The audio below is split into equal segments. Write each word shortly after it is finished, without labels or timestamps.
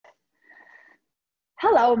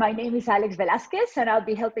Hello, my name is Alex Velasquez, and I'll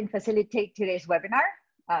be helping facilitate today's webinar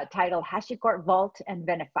titled HashiCorp Vault and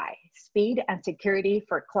Venafi, Speed and Security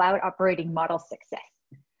for Cloud Operating Model Success.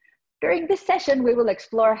 During this session, we will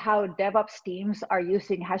explore how DevOps teams are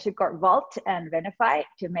using HashiCorp Vault and Venafi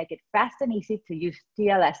to make it fast and easy to use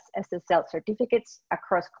TLS SSL certificates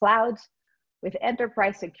across clouds with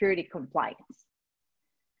enterprise security compliance.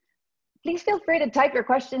 Please feel free to type your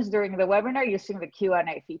questions during the webinar using the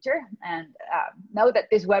Q&A feature. And know that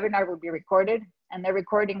this webinar will be recorded, and the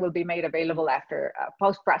recording will be made available after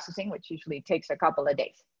post-processing, which usually takes a couple of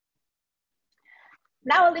days.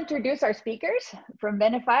 Now I'll introduce our speakers. From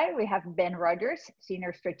Venafi, we have Ben Rogers,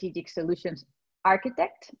 Senior Strategic Solutions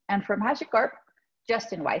Architect, and from HashiCorp,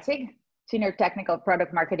 Justin Weissig, Senior Technical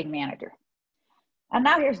Product Marketing Manager. And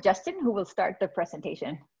now here's Justin, who will start the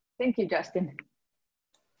presentation. Thank you, Justin.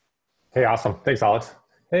 Hey, awesome. Thanks, Alex.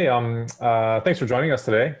 Hey, thanks for joining us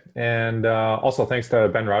today. And also thanks to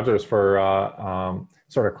Ben Rogers for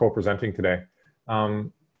sort of co-presenting today.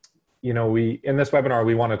 You know, in this webinar,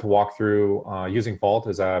 we wanted to walk through using Vault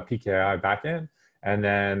as a PKI backend, and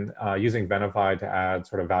then using Venafi to add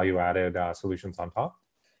sort of value-added solutions on top.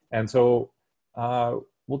 And so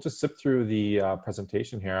we'll just zip through the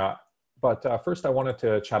presentation here. But first, I wanted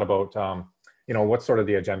to chat about, you know, what's sort of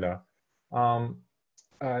the agenda.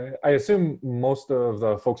 I assume most of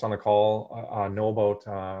the folks on the call know about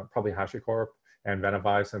probably HashiCorp and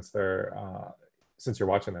Venafi since you're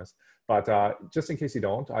watching this. But just in case you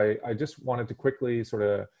don't, I just wanted to quickly sort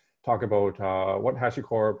of talk about what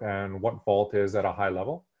HashiCorp and what Vault is at a high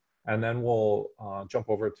level. And then we'll jump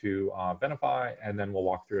over to Venafi, and then we'll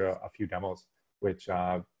walk through a few demos, which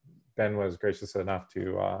Ben was gracious enough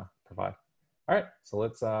to provide. All right, so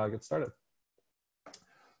let's get started.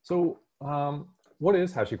 So what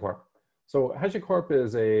is HashiCorp? So HashiCorp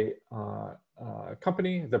is a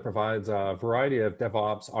company that provides a variety of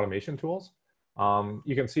DevOps automation tools.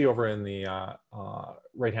 You can see over in the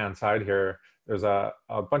right-hand side here, there's a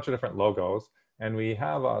bunch of different logos, and we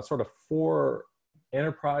have sort of 4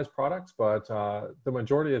 enterprise products, but the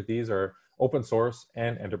majority of these are open source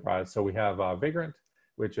and enterprise. So we have Vagrant,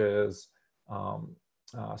 which is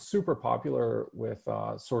super popular with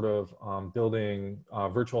sort of building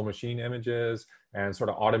virtual machine images and sort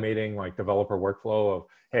of automating like developer workflow of,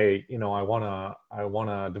 hey, you know, I want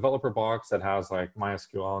a developer box that has like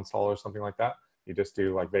MySQL install or something like that. You just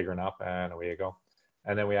do like Vagrant up and away you go.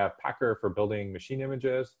 And then we have Packer for building machine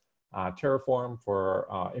images, Terraform for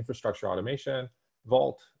infrastructure automation,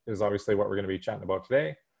 Vault is obviously what we're going to be chatting about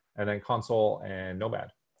today, and then Console and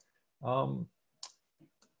Nomad.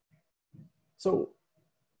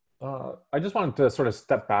 I just wanted to sort of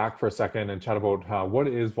step back for a second and chat about what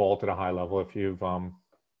is Vault at a high level if you've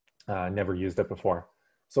never used it before.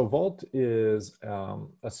 So Vault is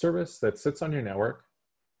a service that sits on your network,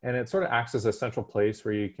 and it sort of acts as a central place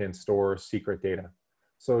where you can store secret data.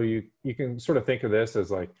 So you can sort of think of this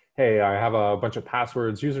as like, hey, I have a bunch of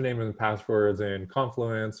passwords, username and passwords in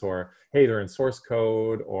Confluence, or hey, they're in source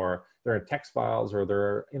code, or they're in text files, or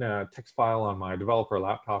they're in a text file on my developer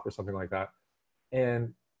laptop or something like that.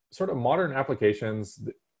 And sort of modern applications,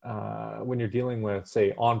 when you're dealing with,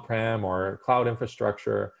 say, on-prem or cloud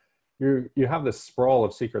infrastructure, you have this sprawl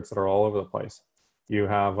of secrets that are all over the place. You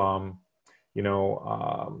have, you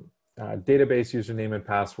know, database username and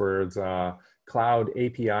passwords, cloud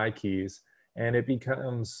API keys, and it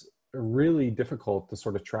becomes really difficult to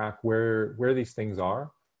sort of track where these things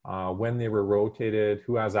are, when they were rotated,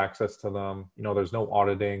 who has access to them. You know, there's no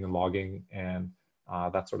auditing and logging and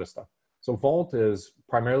that sort of stuff. So Vault is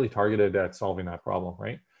primarily targeted at solving that problem,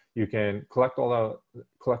 right? You can collect all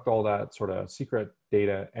that sort of secret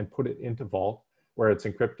data and put it into Vault, where it's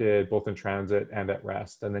encrypted both in transit and at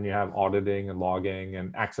rest. And then you have auditing and logging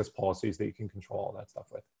and access policies that you can control all that stuff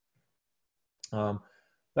with.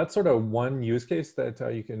 That's sort of one use case that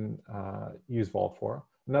you can use Vault for.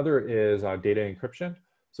 Another is data encryption.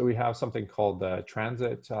 So we have something called the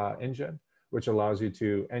transit engine, which allows you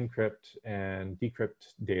to encrypt and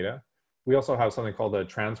decrypt data. We also have something called a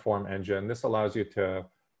transform engine. This allows you to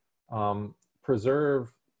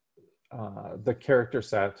preserve the character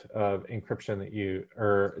set of encryption that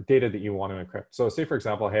or data that you want to encrypt. So say, for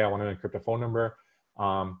example, hey, I want to encrypt a phone number.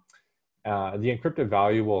 The encrypted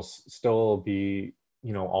value will still be,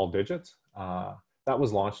 you know, all digits. That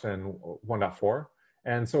was launched in 1.4.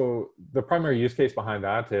 And so the primary use case behind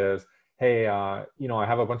that is, hey, you know, I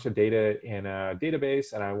have a bunch of data in a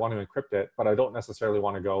database and I want to encrypt it, but I don't necessarily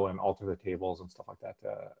want to go and alter the tables and stuff like that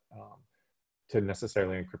to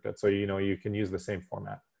necessarily encrypt it. So, you know, you can use the same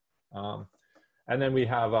format. And then we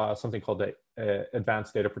have something called the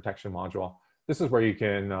Advanced Data Protection Module. This is where you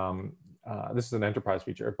can this is an enterprise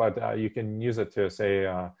feature, but you can use it to say,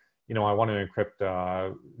 you know, I want to encrypt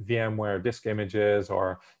VMware disk images,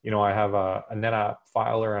 or, you know, I have a NetApp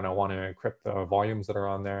filer and I want to encrypt the volumes that are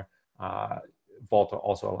on there. Vault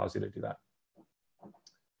also allows you to do that.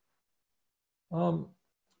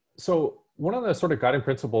 So one of the sort of guiding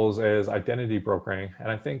principles is identity brokering. And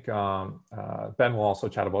I think Ben will also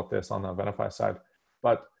chat about this on the Venafi side.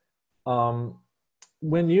 But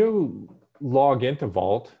when you log into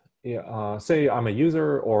Vault, say I'm a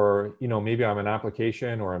user, or, you know, maybe I'm an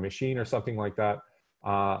application or a machine or something like that.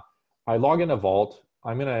 I log into Vault.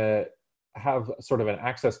 I'm going to have sort of an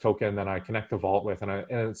access token that I connect to Vault with, and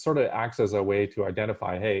it sort of acts as a way to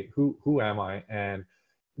identify, hey, who am I? And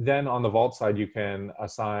then on the Vault side, you can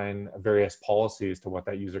assign various policies to what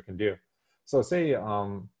that user can do. So say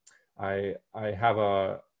I have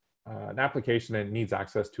an application that needs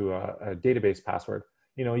access to a database password.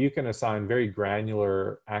 You know, you can assign very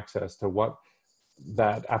granular access to what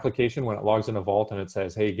that application, when it logs into Vault and it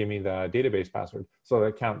says, hey, give me the database password, so that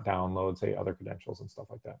account downloads, say, other credentials and stuff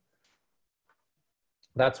like that.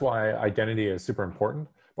 That's why identity is super important.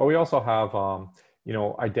 But we also have, you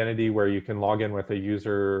know, identity where you can log in with a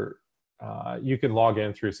user. You can log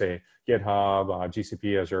in through, say, GitHub,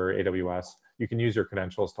 GCP, Azure, AWS. You can use your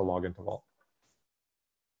credentials to log into Vault.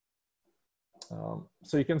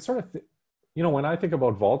 So you can sort of, you know, when I think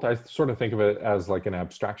about Vault, I sort of think of it as like an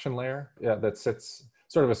abstraction layer that sits,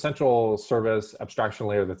 sort of a central service abstraction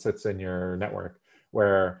layer that sits in your network,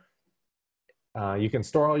 where you can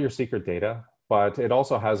store all your secret data, but it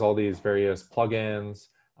also has all these various plugins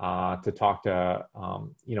to talk to,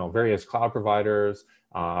 you know, various cloud providers.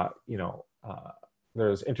 You know,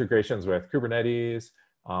 there's integrations with Kubernetes,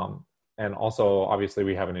 and also, obviously,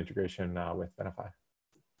 we have an integration with Venafi,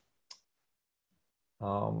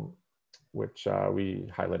 which we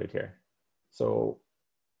highlighted here. So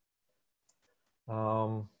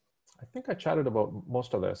I think I chatted about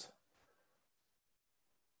most of this.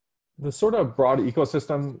 The sort of broad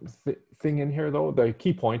ecosystem thing in here, though, the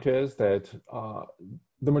key point is that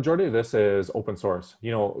the majority of this is open source.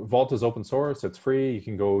 You know, Vault is open source, it's free, you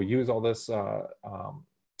can go use all this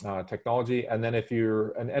technology. And then if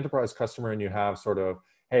you're an enterprise customer and you have sort of,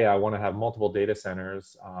 hey, I want to have multiple data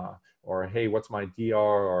centers, or hey, what's my DR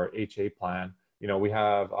or HA plan? You know, we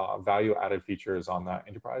have value added features on the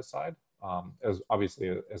enterprise side, as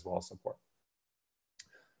obviously as well as support.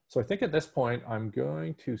 So I think at this point, I'm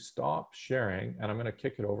going to stop sharing and I'm going to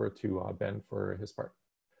kick it over to Ben for his part.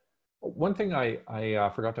 One thing I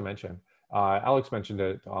forgot to mention, Alex mentioned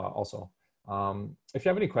it also. If you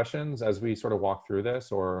have any questions as we sort of walk through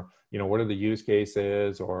this, or, you know, what are the use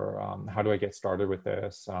cases, or how do I get started with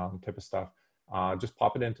this type of stuff, just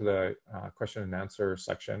pop it into the question and answer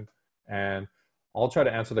section. And I'll try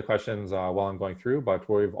to answer the questions while I'm going through, but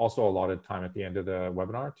we've also allotted time at the end of the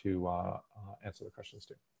webinar to answer the questions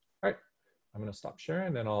too. All right, I'm going to stop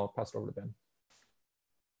sharing and I'll pass it over to Ben.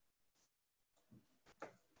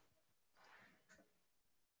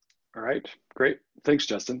 All right, great. Thanks,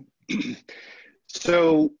 Justin.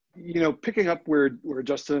 So, you know, picking up where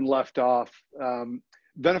Justin left off,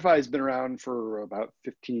 Venafi has been around for about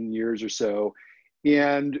 15 years or so,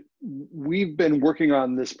 and we've been working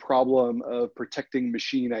on this problem of protecting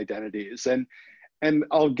machine identities. And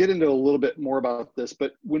I'll get into a little bit more about this,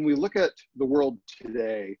 but when we look at the world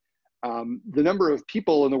today, the number of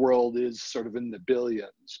people in the world is sort of in the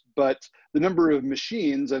billions, but the number of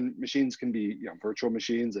machines, and machines can be, you know, virtual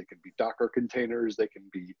machines, they can be Docker containers, they can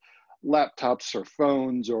be laptops or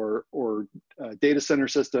phones or data center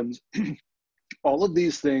systems. All of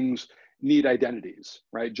these things need identities,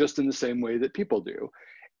 right? Just in the same way that people do.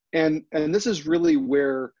 And this is really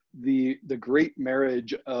where the great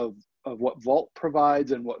marriage of what Vault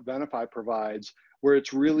provides and what Venafi provides, where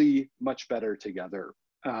it's really much better together.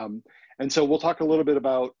 And so we'll talk a little bit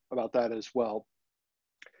about that as well.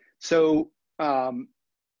 So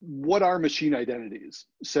what are machine identities?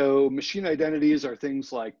 So machine identities are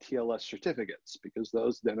things like TLS certificates, because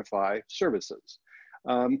those identify services.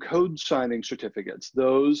 Code signing certificates,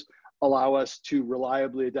 those allow us to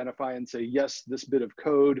reliably identify and say, yes, this bit of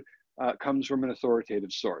code comes from an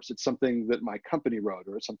authoritative source. It's something that my company wrote,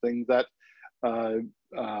 or something that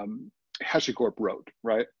HashiCorp wrote,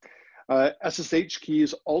 right? SSH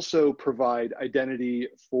keys also provide identity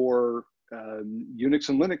for Unix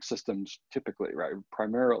and Linux systems, typically, right,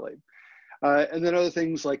 primarily. And then other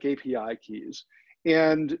things like API keys.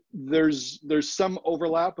 And there's some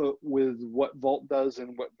overlap with what Vault does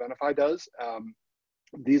and what Venafi does.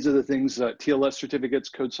 These are the things, TLS certificates,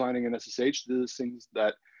 code signing, and SSH. These are things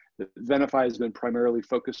that Venafi has been primarily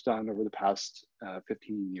focused on over the past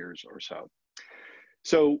 15 years or so.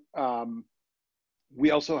 So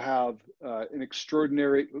we also have an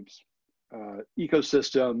extraordinary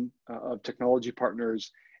ecosystem of technology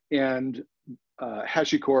partners, and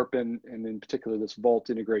HashiCorp, and in particular this Vault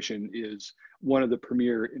integration, is one of the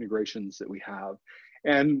premier integrations that we have.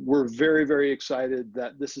 And we're very, very excited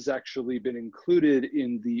that this has actually been included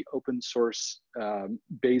in the open source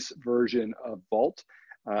base version of Vault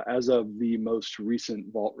as of the most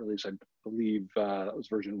recent Vault release. I believe that was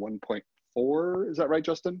version 1.4. Is that right,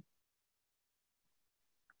 Justin?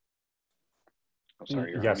 Oh,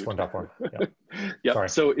 sorry. Yes, 1.4. Yeah. Yep. Sorry.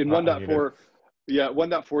 So in 1.4, yeah,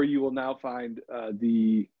 1.4, you will now find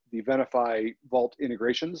the Venafi Vault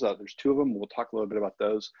integrations. There's 2 of them. We'll talk a little bit about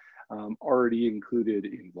those already included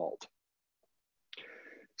in Vault.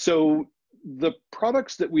 So the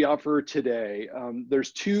products that we offer today,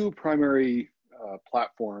 there's 2 primary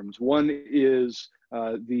platforms. One is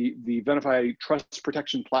the Venafi Trust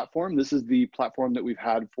Protection Platform. This is the platform that we've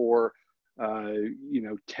had for 10,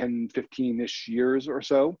 15-ish years or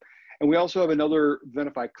so. And we also have another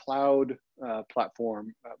Venafi Cloud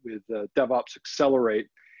platform with DevOps Accelerate.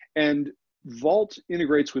 And Vault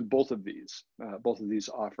integrates with both of these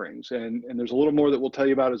offerings. And there's a little more that we'll tell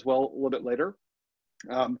you about as well a little bit later.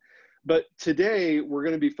 But today, we're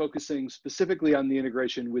going to be focusing specifically on the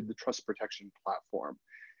integration with the Trust Protection Platform.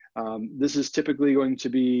 This is typically going to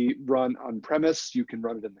be run on-premise. You can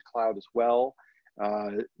run it in the cloud as well.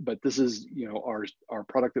 But this is, our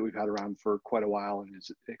product that we've had around for quite a while and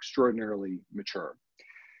is extraordinarily mature.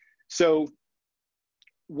 So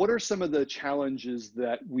what are some of the challenges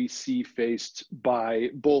that we see faced by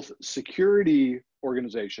both security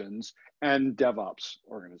organizations and DevOps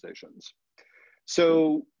organizations?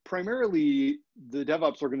 So primarily the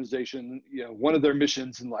DevOps organization, one of their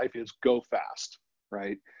missions in life is go fast,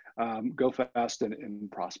 right? Go fast and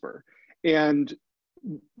prosper. And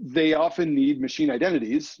they often need machine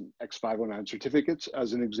identities, X509 certificates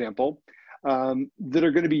as an example, that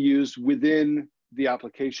are going to be used within the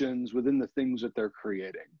applications, within the things that they're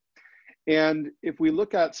creating. And if we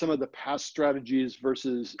look at some of the past strategies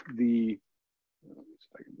versus the,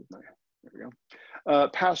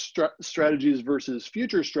 past strategies versus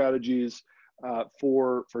future strategies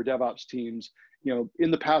for DevOps teams,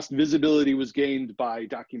 in the past, visibility was gained by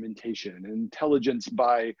documentation, intelligence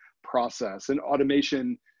by process, and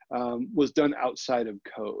automation was done outside of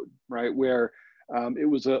code, right? Where it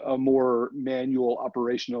was a more manual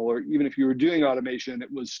operational, or even if you were doing automation,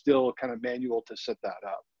 it was still kind of manual to set that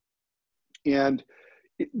up. And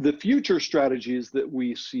the future strategies that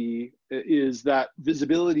we see is that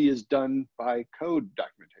visibility is done by code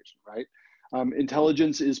documentation, right?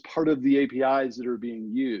 Intelligence is part of the APIs that are being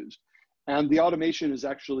used. And the automation is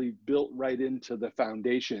actually built right into the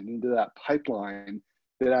foundation, into that pipeline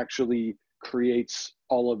that actually creates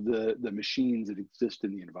all of the machines that exist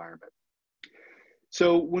in the environment.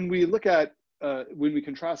 So when we look at, when we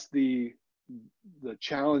contrast the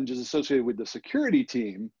challenges associated with the security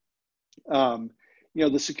team,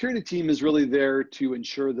 the security team is really there to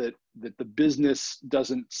ensure that the business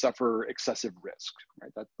doesn't suffer excessive risk,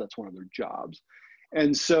 right? That's one of their jobs.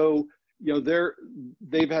 And so,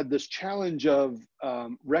 they've had this challenge of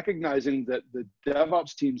recognizing that the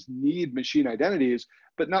DevOps teams need machine identities,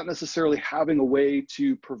 but not necessarily having a way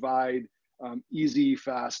to provide easy,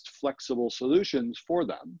 fast, flexible solutions for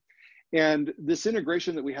them. And this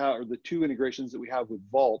integration that we have, or the 2 integrations that we have with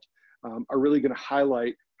Vault, are really going to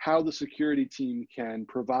highlight how the security team can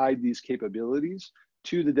provide these capabilities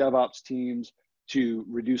to the DevOps teams to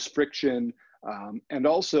reduce friction, and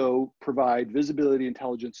also provide visibility,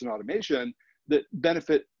 intelligence, and automation that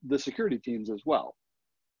benefit the security teams as well.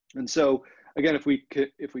 And so, again, if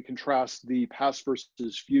we contrast the past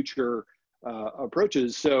versus future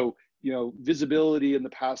approaches, so visibility in the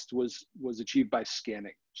past was achieved by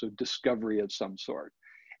scanning, so discovery of some sort.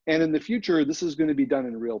 And in the future, this is going to be done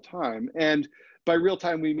in real time. And by real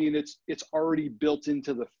time, we mean it's already built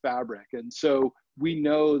into the fabric. And so we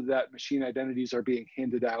know that machine identities are being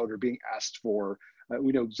handed out or being asked for.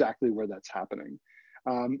 We know exactly where that's happening.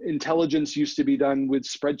 Intelligence used to be done with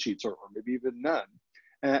spreadsheets or maybe even none.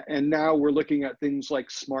 And now we're looking at things like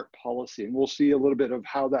smart policy, and we'll see a little bit of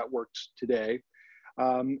how that works today.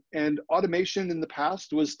 And automation in the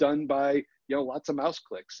past was done by lots of mouse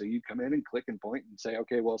clicks. So you come in and click and point and say,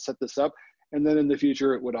 okay, well, set this up. And then in the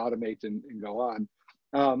future, it would automate and go on.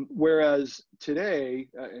 Whereas today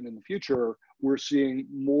and in the future, we're seeing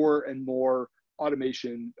more and more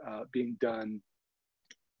automation being done,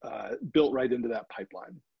 built right into that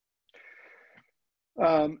pipeline.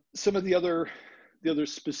 Some of the other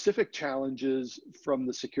specific challenges from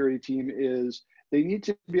the security team is they need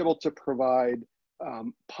to be able to provide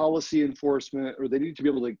policy enforcement, or they need to be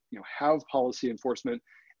able to have policy enforcement.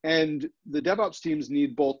 And the DevOps teams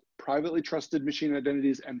need both privately trusted machine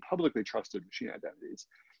identities and publicly trusted machine identities.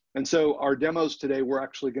 And so our demos today, we're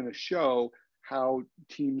actually going to show how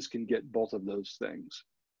teams can get both of those things.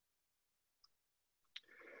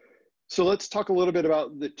 So let's talk a little bit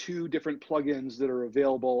about the two different plugins that are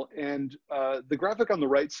available. And the graphic on the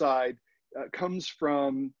right side comes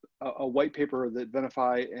from a white paper that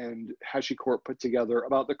Venafi and HashiCorp put together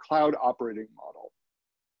about the cloud operating model.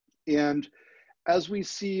 And as we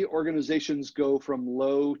see organizations go from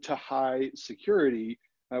low to high security,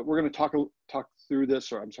 we're going to talk through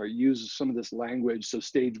this, or I'm sorry, use some of this language. So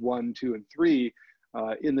stage 1, 2, and 3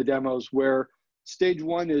 in the demos, where stage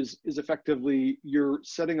 1 is effectively you're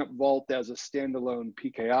setting up Vault as a standalone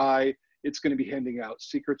PKI. It's going to be handing out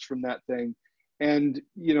secrets from that thing. And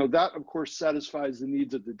that, of course, satisfies the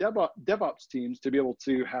needs of the DevOps teams to be able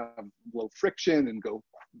to have low friction and go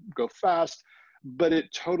fast, but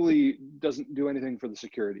it totally doesn't do anything for the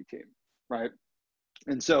security team, right?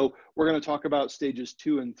 And so we're going to talk about stages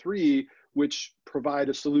 2 and 3, which provide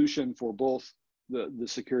a solution for both the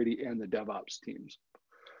security and the DevOps teams.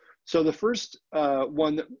 So the first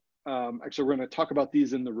one, actually, we're going to talk about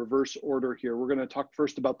these in the reverse order here. We're going to talk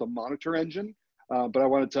first about the monitor engine, but I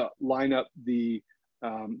wanted to line up the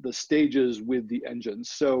stages with the engines.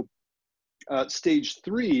 So stage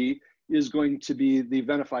 3 is going to be the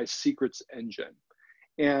Venafi secrets engine.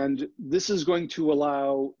 And this is going to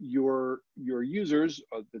allow your users,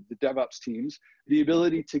 the DevOps teams, the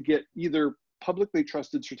ability to get either publicly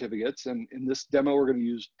trusted certificates, and in this demo, we're going to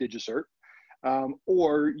use DigiCert,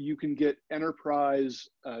 or you can get enterprise,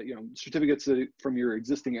 certificates from your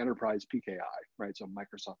existing enterprise PKI, right? So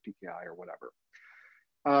Microsoft PKI or whatever.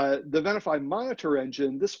 The Venafi monitor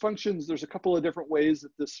engine, this functions, there's a couple of different ways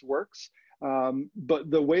that this works,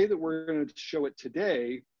 but the way that we're going to show it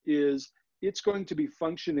today is it's going to be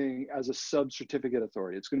functioning as a sub-certificate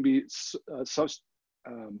authority. It's going to be it's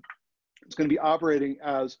going to be operating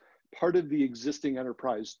as part of the existing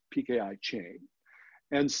enterprise PKI chain.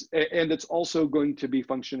 And it's also going to be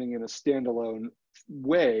functioning in a standalone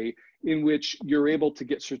way in which you're able to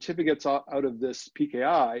get certificates out of this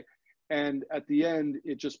PKI. And at the end,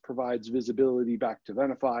 it just provides visibility back to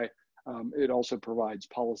Venafi. It also provides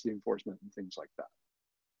policy enforcement and things like that.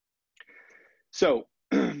 So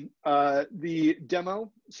the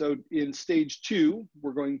demo, so in stage 2,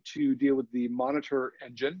 we're going to deal with the monitor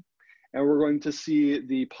engine, and we're going to see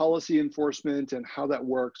the policy enforcement and how that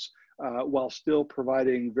works while still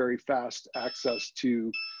providing very fast access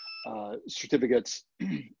to certificates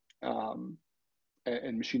and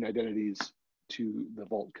machine identities to the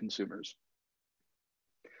Vault consumers.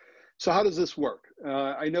 So how does this work?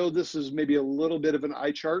 I know this is maybe a little bit of an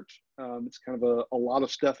eye chart. It's kind of a lot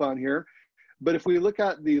of stuff on here. But if we look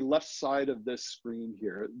at the left side of this screen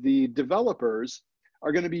here, the developers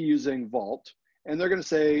are going to be using Vault, and they're going to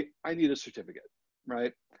say, I need a certificate,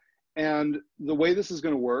 right? And the way this is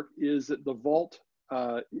going to work is that the Vault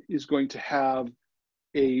is going to have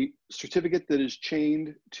a certificate that is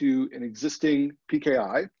chained to an existing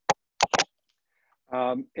PKI,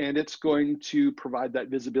 and it's going to provide that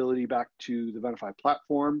visibility back to the Venafi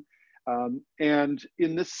platform. And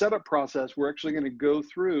in this setup process, we're actually going to go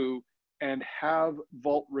through and have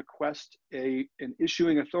Vault request an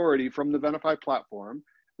issuing authority from the Venafi platform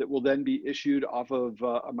that will then be issued off of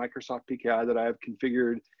a Microsoft PKI that I have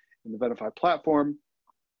configured in the Venafi platform.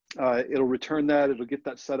 It'll return that, it'll get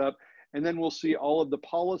that set up, and then we'll see all of the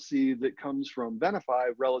policy that comes from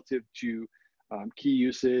Venafi relative to key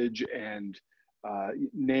usage and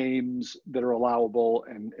names that are allowable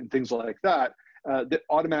and things like that, that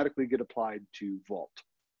automatically get applied to Vault.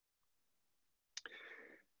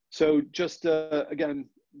 So just, again,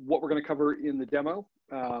 what we're going to cover in the demo,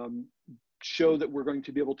 show that we're going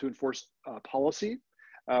to be able to enforce policy.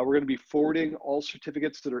 We're going to be forwarding all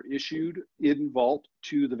certificates that are issued in Vault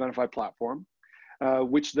to the Venafi platform,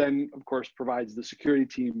 which then, of course, provides the security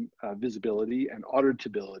team visibility and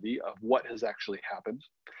auditability of what has actually happened.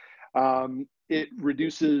 It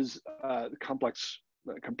reduces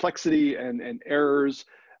complexity and errors,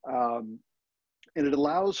 and it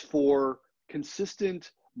allows for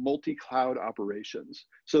consistent multi-cloud operations.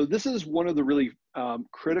 So this is one of the really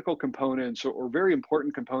critical components or very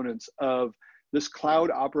important components of this cloud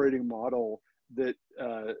operating model that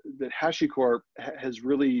HashiCorp has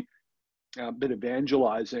really been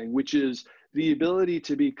evangelizing, which is the ability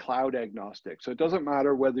to be cloud agnostic. So it doesn't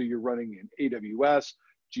matter whether you're running in AWS,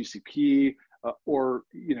 GCP, or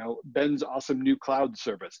Ben's awesome new cloud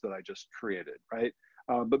service that I just created, right?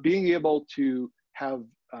 But being able to have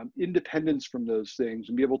independence from those things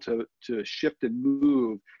and be able to shift and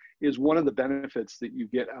move is one of the benefits that you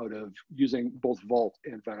get out of using both Vault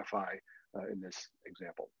and Venafi in this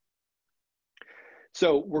example.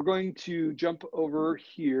 So we're going to jump over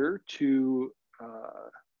here to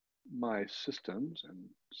my systems, and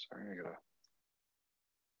sorry, I gotta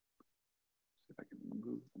see if I can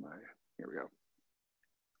move my, here we go.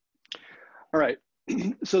 All right,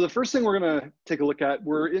 so the first thing we're gonna take a look at,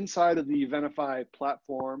 we're inside of the Venafi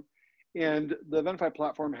platform, and the Venafi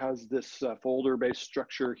platform has this folder-based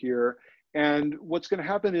structure here, and what's gonna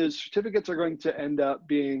happen is certificates are going to end up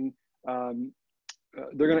being,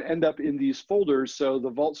 they're gonna end up in these folders. So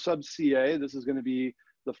the Vault sub CA, this is gonna be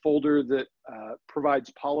the folder that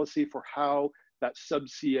provides policy for how that sub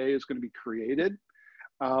CA is gonna be created.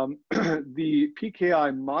 The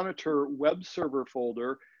PKI monitor web server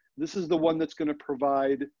folder, this is the one that's gonna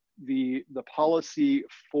provide the policy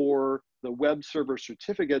for the web server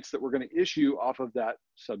certificates that we're gonna issue off of that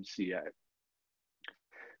sub CA.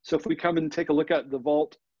 So if we come and take a look at the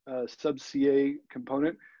Vault sub CA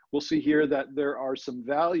component, we'll see here that there are some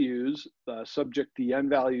values, subject DN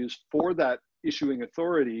values for that issuing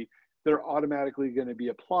authority that are automatically going to be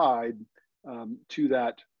applied to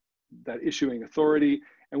that issuing authority.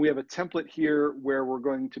 And we have a template here where we're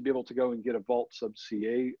going to be able to go and get a Vault sub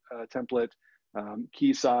CA template,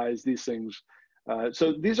 key size, these things.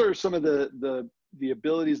 So these are some of the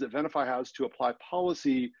abilities that Venafi has to apply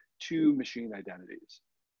policy to machine identities.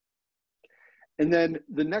 And then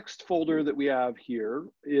the next folder that we have here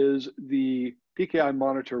is the PKI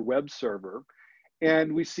monitor web server.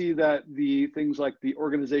 And we see that the things like the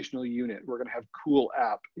organizational unit, we're gonna have cool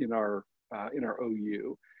app in our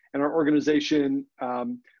OU. And our organization,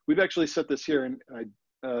 we've actually set this here, and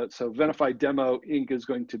so Venafi Demo Inc. is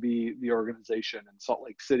going to be the organization in Salt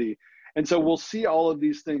Lake City. And so we'll see all of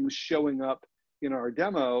these things showing up in our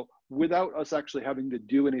demo without us actually having to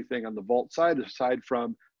do anything on the Vault side, aside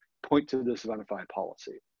from point to this Venafi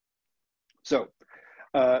policy. So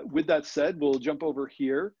with that said, we'll jump over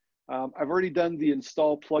here. I've already done the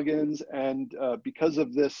install plugins, and because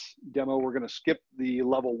of this demo, we're gonna skip the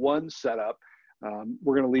level 1 setup.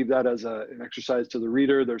 We're gonna leave that as an exercise to the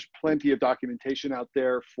reader. There's plenty of documentation out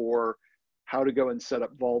there for how to go and set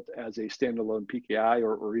up Vault as a standalone PKI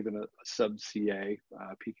or even a sub CA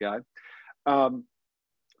PKI.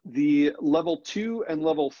 The level 2 and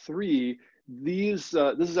level 3, this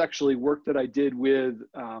is actually work that I did with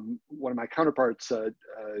one of my counterparts,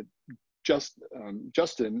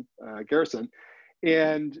 Justin Garrison,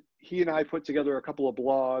 and he and I put together a couple of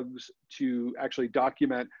blogs to actually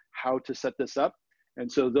document how to set this up.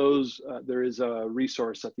 And so those, there is a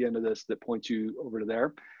resource at the end of this that points you over to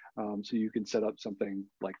there, so you can set up something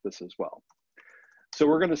like this as well. So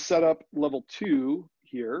we're gonna set up level 2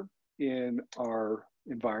 here in our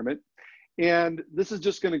environment. And this is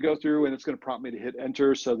just going to go through, and it's going to prompt me to hit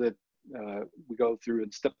enter so that we go through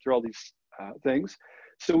and step through all these things.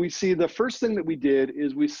 So we see the first thing that we did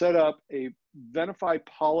is we set up a Venafi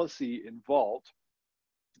policy in Vault,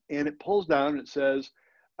 and it pulls down and it says,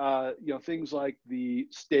 you know, things like the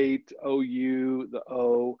state, OU, the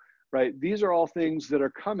O, right? These are all things that are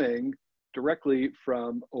coming directly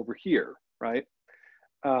from over here, right?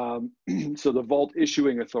 So the Vault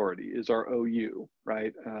issuing authority is our OU,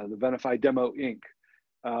 right? The Venafi Demo Inc.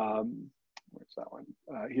 Where's that one?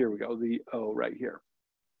 Here we go, the O right here.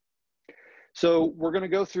 So we're gonna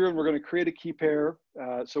go through and we're gonna create a key pair.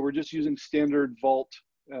 So we're just using standard Vault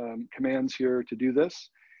commands here to do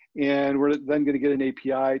this. And we're then gonna get an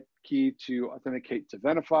API key to authenticate to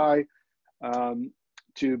Venafi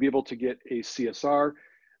to be able to get a CSR.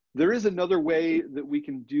 There is another way that we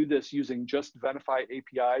can do this using just Venafi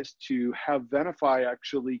APIs to have Venafi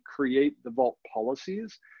actually create the Vault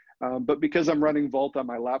policies. But because I'm running Vault on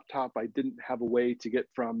my laptop, I didn't have a way to get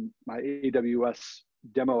from my AWS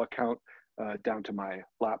demo account down to my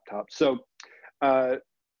laptop. So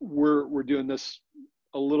we're doing this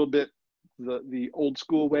a little bit the old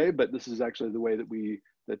school way, but this is actually the way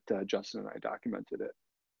that Justin and I documented it.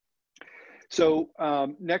 So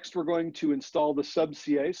next we're going to install the sub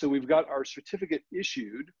CA. So we've got our certificate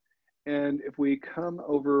issued. And if we come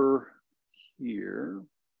over here,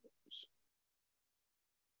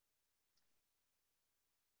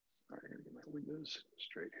 sorry, I'm gonna get my windows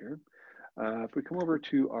straight here. If we come over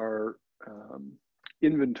to our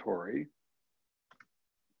inventory,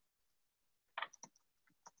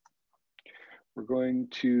 we're going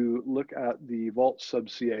to look at the Vault sub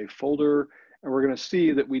CA folder, and we're going to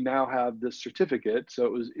see that we now have this certificate. So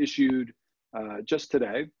it was issued just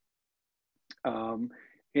today. Let's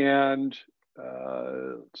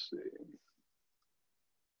see.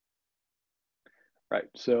 Right,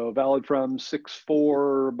 so valid from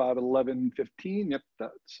 6/4, about 11:15. Yep,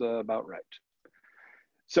 that's about right.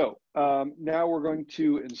 So now we're going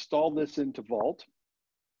to install this into Vault.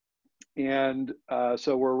 And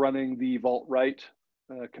so we're running the Vault write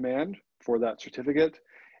command for that certificate.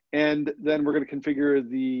 And then we're going to configure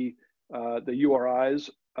the URIs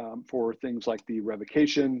for things like the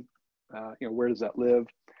revocation, where does that live?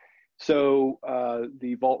 So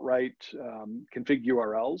the Vault write config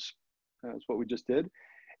URLs, that's what we just did.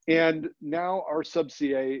 And now our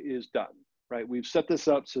sub-CA is done, right? We've set this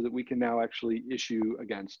up so that we can now actually issue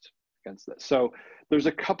against this. So there's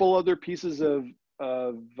a couple other pieces of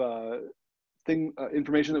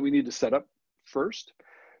information that we need to set up first.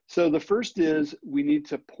 So the first is we need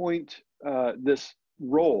to point this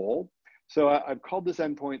role. So I've called this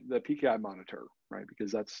endpoint the PKI monitor, right?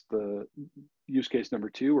 Because that's the use case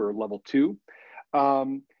number 2 or level 2.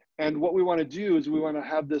 And what we want to do is we want to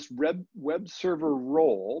have this web server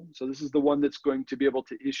role. So this is the one that's going to be able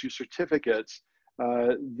to issue certificates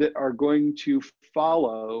that are going to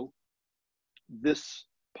follow this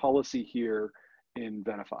policy here in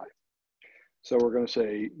Venafi. So we're going to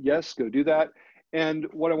say, yes, go do that. And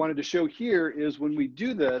what I wanted to show here is when we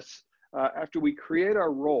do this, after we create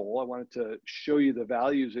our role, I wanted to show you the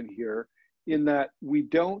values in here in that we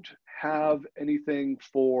don't have anything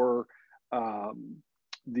for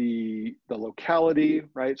the locality,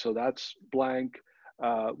 right? So that's blank.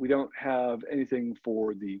 We don't have anything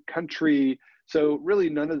for the country. So really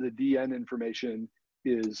none of the DN information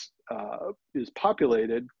is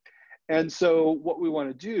populated. And so what we want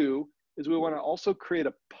to do is we want to also create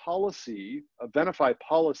a policy, a Venafi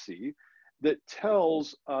policy, that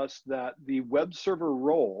tells us that the web server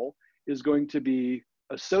role is going to be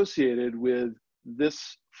associated with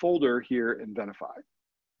this folder here in Venafi.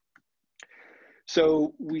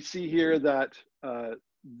 So we see here that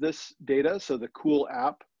this data, so the cool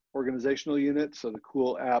app organizational unit, so the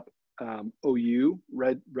cool app OU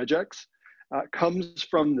regex, comes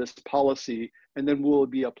from this policy and then will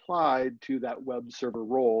be applied to that web server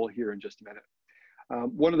role here in just a minute.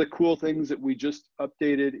 One of the cool things that we just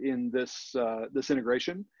updated in this, this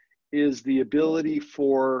integration is the ability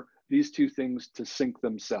for these two things to sync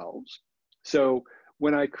themselves. So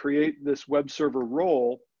when I create this web server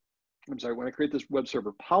role, when I create this web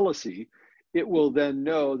server policy, it will then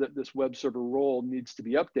know that this web server role needs to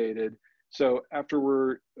be updated. So after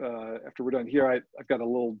we're done here, I've got a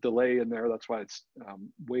little delay in there. That's why it's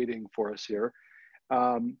waiting for us here.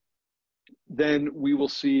 Then we will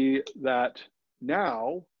see that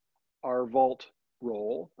now our Vault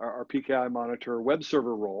role, our PKI monitor web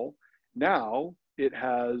server role, now it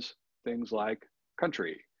has things like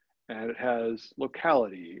country, and it has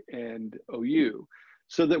locality and OU.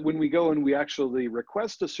 So that when we go and we actually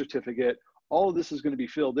request a certificate, all of this is going to be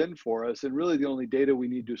filled in for us. And really the only data we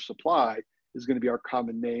need to supply is going to be our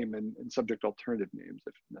common name and subject alternative names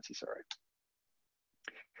if necessary.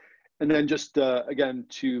 And then just again,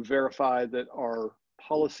 to verify that our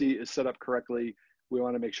policy is set up correctly, we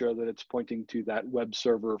want to make sure that it's pointing to that web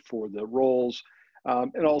server for the roles,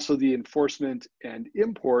 and also the enforcement and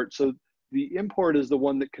import. So the import is the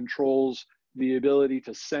one that controls the ability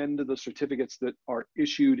to send the certificates that are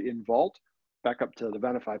issued in Vault back up to the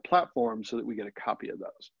Venafi platform so that we get a copy of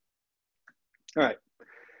those. All right,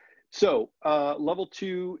 so level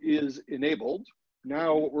 2 is enabled.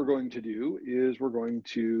 Now what we're going to do is we're going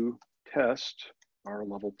to test our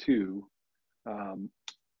level 2.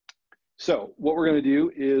 So what we're going to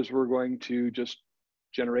do is we're going to just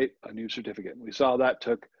generate a new certificate. We saw that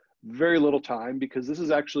took very little time because this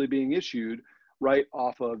is actually being issued right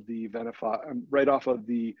off of the Venafi, right off of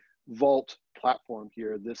the Vault platform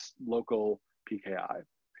here, this local PKI.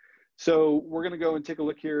 So we're going to go and take a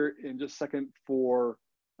look here in just a second for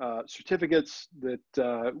certificates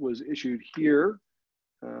that was issued here.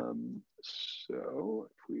 So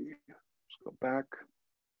if we just go back.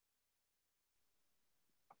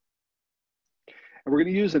 And we're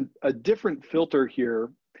going to use a different filter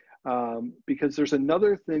here because there's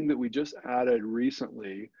another thing that we just added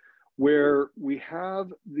recently where we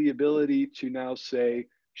have the ability to now say,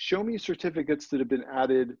 show me certificates that have been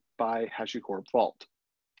added by HashiCorp Vault.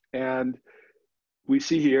 And we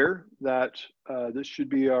see here that this should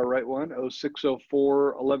be our right one,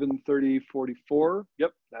 0604 1130 44.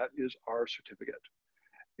 Yep, that is our certificate.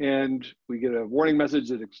 And we get a warning message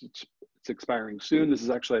that it's expiring soon. This is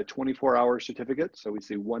actually a 24-hour certificate, so we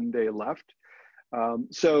see 1 day left.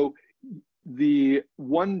 So the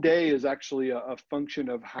 1 day is actually a function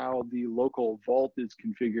of how the local Vault is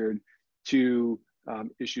configured to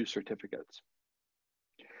issue certificates.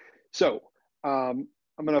 So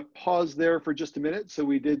I'm going to pause there for just a minute. So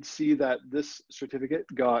we did see that this certificate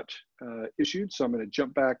got issued. So I'm going to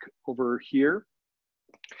jump back over here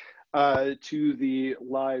to the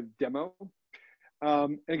live demo.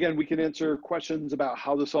 Again, we can answer questions about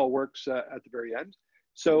how this all works at the very end.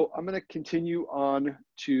 So I'm going to continue on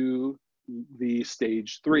to the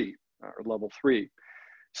stage 3 or level 3.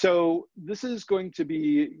 So this is going to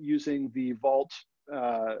be using the Vault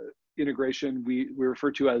integration we refer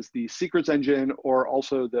to as the secrets engine, or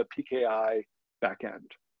also the PKI backend.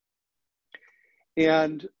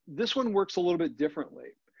 And this one works a little bit differently.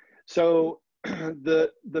 So the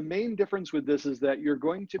main difference with this is that you're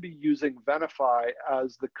going to be using Venafi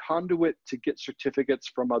as the conduit to get certificates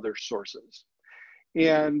from other sources.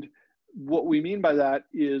 And what we mean by that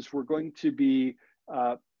is we're going to be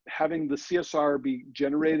having the CSR be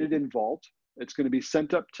generated in Vault. It's going to be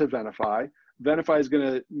sent up to Venafi. Venafi is going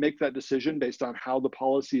to make that decision based on how the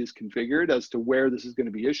policy is configured as to where this is going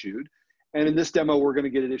to be issued. And in this demo, we're going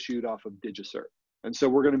to get it issued off of DigiCert. And so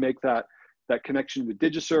we're going to make that connection with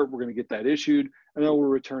DigiCert. We're going to get that issued, and then we'll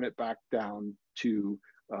return it back down to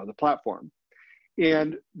the platform.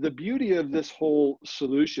 And the beauty of this whole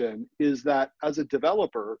solution is that as a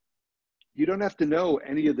developer, you don't have to know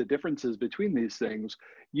any of the differences between these things.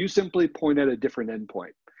 You simply point at a different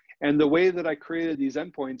endpoint. And the way that I created these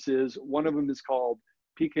endpoints is one of them is called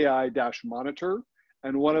PKI-monitor,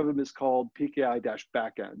 and one of them is called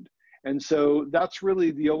PKI-backend. And so that's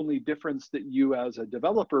really the only difference that you as a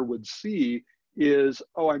developer would see is,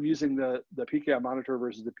 oh, I'm using the PKI monitor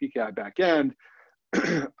versus the PKI backend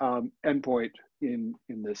endpoint in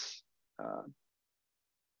this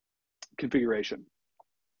configuration.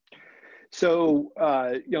 So,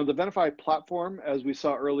 you know, the Venafi platform, as we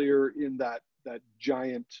saw earlier in that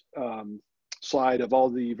giant slide of all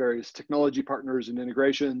the various technology partners and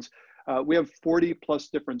integrations, we have 40 plus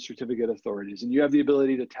different certificate authorities, and you have the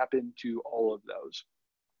ability to tap into all of those.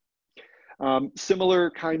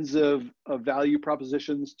 Similar kinds of value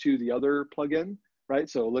propositions to the other plugin, right?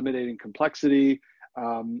 So eliminating complexity,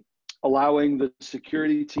 allowing the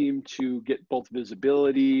security team to get both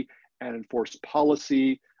visibility and enforce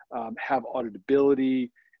policy, have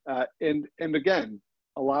auditability, and again,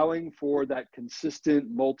 allowing for that consistent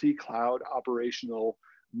multi-cloud operational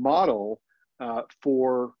model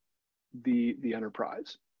for the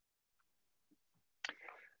enterprise.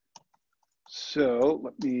 So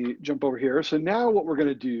let me jump over here. So now what we're going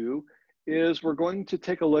to do is we're going to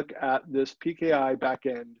take a look at this PKI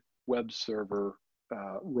backend web server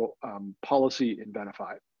policy in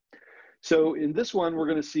Venafi. So in this one, we're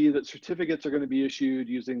going to see that certificates are going to be issued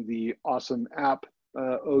using the awesome app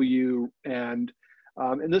OU, and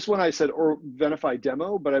in this one I said or Venafi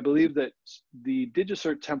demo, but I believe that the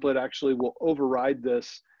DigiCert template actually will override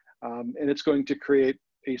this, and it's going to create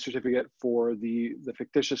a certificate for the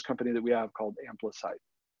fictitious company that we have called Amplify.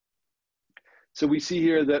 So we see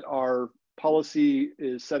here that our policy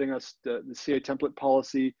is setting us, the CA template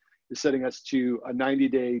policy is setting us to a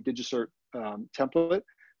 90-day DigiCert template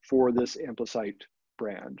for this Amplify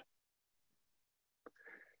brand.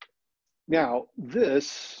 Now,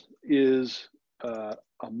 this is a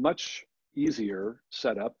much easier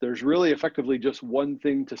setup. There's really effectively just one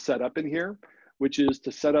thing to set up in here, which is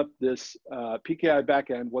to set up this PKI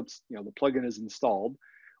backend once the plugin is installed.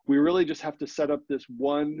 We really just have to set up this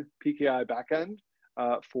one PKI backend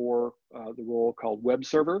for the role called web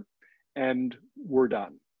server, and we're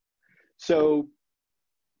done. So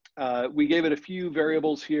we gave it a few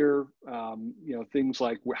variables here, things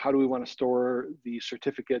like how do we want to store the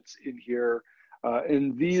certificates in here,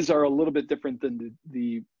 and these are a little bit different than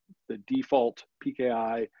the default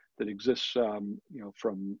PKI that exists, from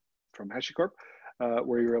HashiCorp,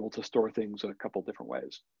 where you're able to store things in a couple different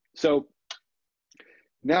ways. So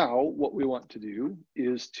now what we want to do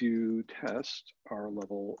is to test our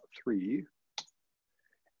level 3,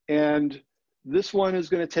 and this one is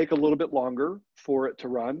going to take a little bit longer for it to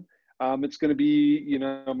run. It's going to be,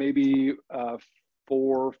 maybe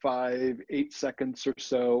 4, 5, 8 seconds or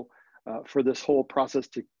so for this whole process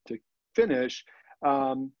to finish.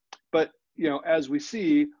 But, as we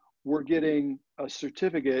see, we're getting a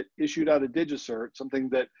certificate issued out of DigiCert, something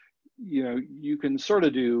that, you can sort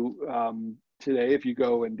of do today if you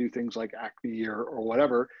go and do things like Acme or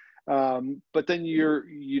whatever. But then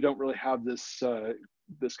you don't really have this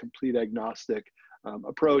this complete agnostic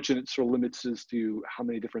approach, and it sort of limits as to how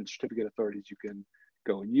many different certificate authorities you can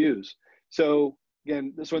go and use. So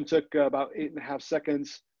again, this one took about 8.5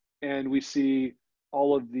 seconds, and we see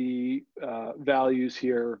all of the values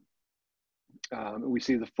here. We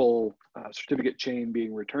see the full certificate chain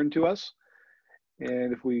being returned to us.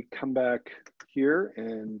 And if we come back here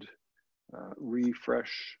and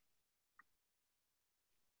refresh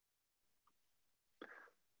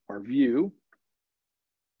our view.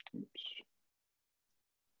 Oops.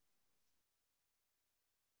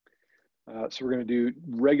 So we're going to do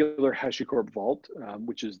regular HashiCorp Vault,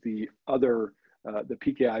 which is the other, the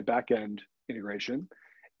PKI backend integration.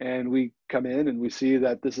 And we come in and we see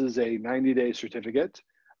that this is a 90-day certificate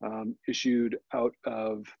issued out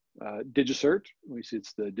of DigiCert. We see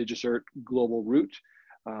it's the DigiCert global root.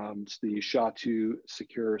 It's the SHA-2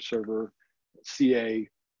 secure server CA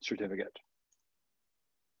certificate.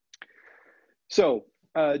 So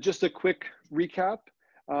just a quick recap.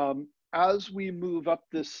 As we move up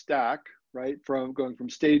this stack, right, from going from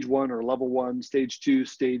stage 1 or level 1, stage 2,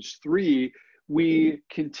 stage 3, we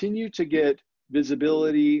continue to get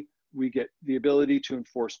visibility, we get the ability to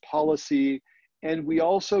enforce policy, and we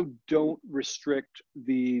also don't restrict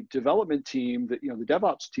the development team, the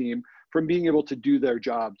DevOps team, from being able to do their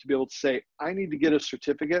job, to be able to say, I need to get a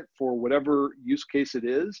certificate for whatever use case it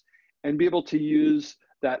is, and be able to use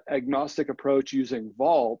that agnostic approach using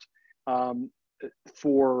Vault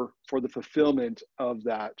for the fulfillment of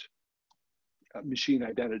that machine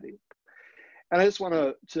identity. And I just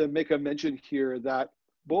want to make a mention here that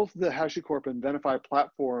both the HashiCorp and Venafi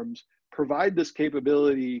platforms provide this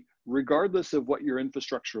capability regardless of what your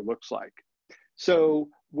infrastructure looks like. So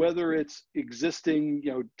whether it's existing,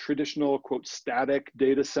 traditional, quote, static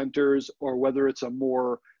data centers, or whether it's a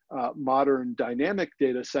more modern dynamic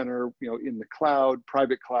data center, in the cloud,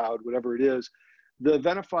 private cloud, whatever it is, the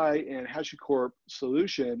Venafi and HashiCorp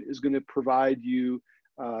solution is going to provide you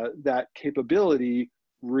that capability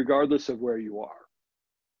regardless of where you are.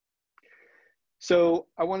 So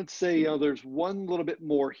I wanted to say, there's one little bit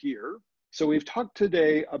more here. So we've talked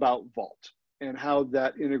today about Vault and how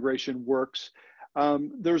that integration works.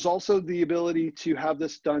 There's also the ability to have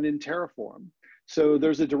this done in Terraform. So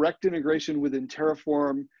there's a direct integration within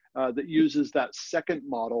Terraform that uses that second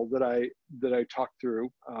model that I talked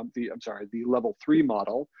through, the level 3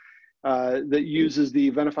 model, that uses the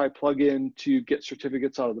Venafi plugin to get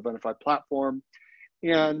certificates out of the Venafi platform.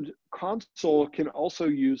 And Console can also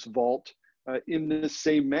use Vault in the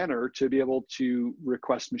same manner to be able to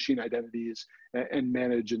request machine identities and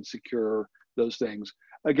manage and secure those things.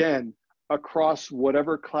 Again, across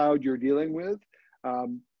whatever cloud you're dealing with,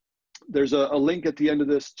 there's a link at the end of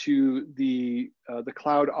this to the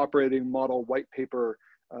cloud operating model white paper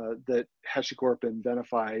that HashiCorp and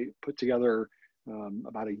Venafi put together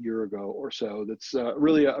about a year ago or so. That's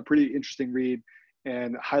really a pretty interesting read,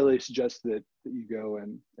 and highly suggest that you go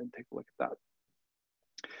and take a look at that.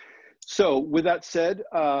 So with that said,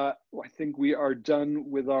 I think we are done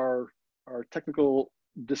with our technical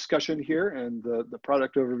discussion here and the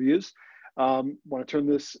product overviews. Want to turn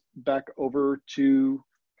this back over to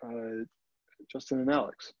Justin and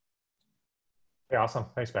Alex. Hey, awesome.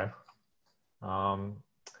 Thanks, Ben.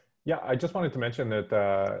 Yeah, I just wanted to mention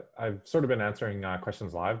that I've sort of been answering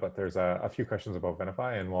questions live, but there's a few questions about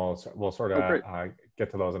Venafi, and we'll sort of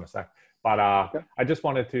get to those in a sec. But I just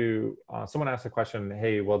wanted to, someone asked a question,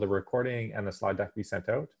 hey, will the recording and the slide deck be sent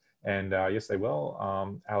out? And yes, they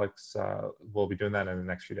will. Alex will be doing that in the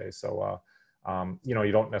next few days. So,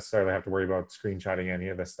 you don't necessarily have to worry about screenshotting any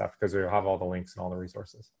of this stuff because you'll have all the links and all the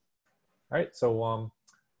resources. All right, so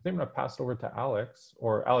I think I'm gonna pass it over to Alex.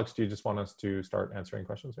 Or Alex, do you just want us to start answering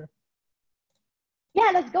questions here?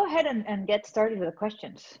 Yeah, let's go ahead and get started with the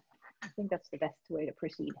questions. I think that's the best way to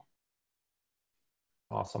proceed.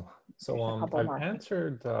 Awesome. So I've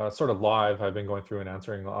answered sort of live. I've been going through and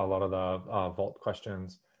answering a lot of the Vault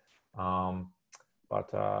questions.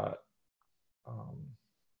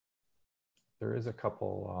 There is a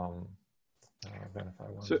couple Venafi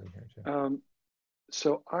ones in here too.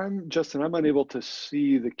 So Justin, I'm unable to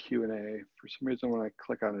see the Q&A. For some reason, when I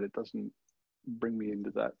click on it, it doesn't bring me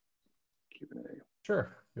into that Q&A.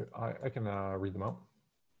 Sure, I can read them out.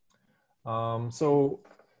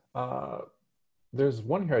 There's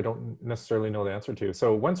one here I don't necessarily know the answer to.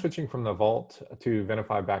 So when switching from the Vault to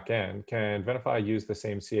Venafi backend, can Venafi use the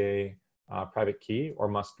same CA private key, or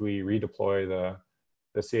must we redeploy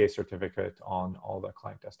the CA certificate on all the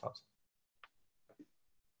client desktops?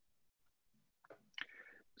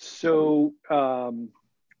 So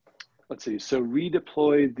let's see. So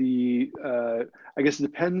redeploy the, I guess it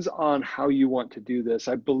depends on how you want to do this.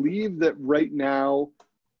 I believe that right now,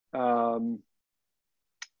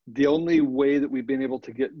 the only way that we've been able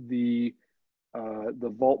to get the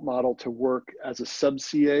Vault model to work as a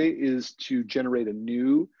sub-CA is to generate a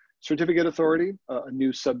new certificate authority, a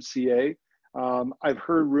new sub-CA. I've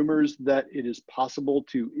heard rumors that it is possible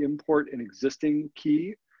to import an existing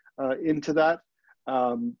key into that.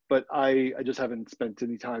 but I just haven't spent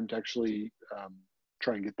any time to actually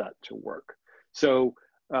try and get that to work. So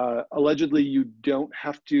allegedly, you don't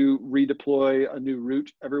have to redeploy a new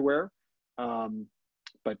route everywhere,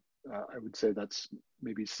 but I would say that's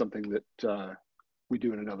maybe something that we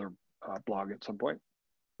do in another blog at some point.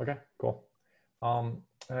 Okay, cool. And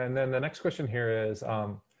then the next question here is,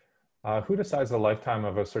 who decides the lifetime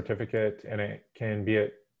of a certificate, and can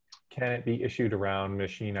it be issued around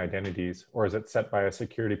machine identities, or is it set by a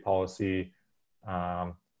security policy?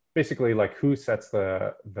 Basically, like, who sets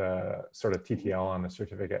the sort of TTL on the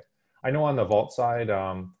certificate? I know on the Vault side,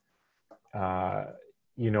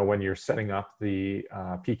 you know, when you're setting up the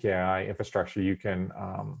PKI infrastructure, you can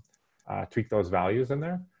tweak those values in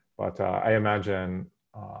there. But I imagine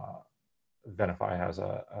Venafi has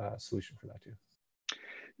a solution for that too.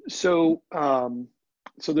 So,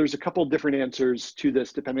 so there's a couple different answers to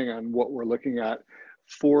this depending on what we're looking at.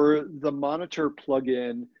 For the monitor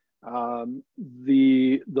plugin,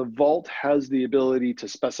 the Vault has the ability to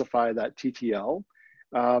specify that TTL,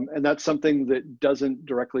 and that's something that doesn't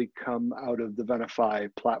directly come out of the Venafi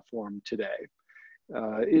platform today.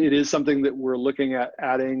 It is something that we're looking at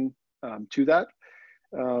adding to that,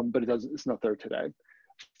 but it's not there today.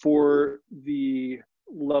 For the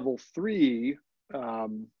level 3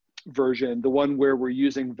 version, the one where we're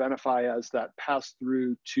using Venafi as that pass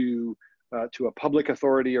through to a public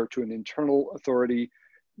authority or to an internal authority,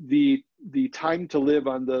 the time to live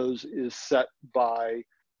on those is set by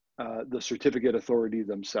the certificate authority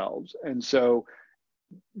themselves. And so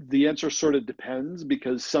the answer sort of depends,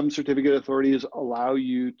 because some certificate authorities allow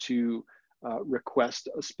you to request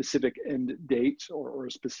a specific end date or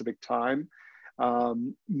a specific time.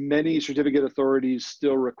 Many certificate authorities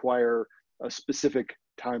still require a specific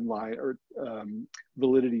timeline or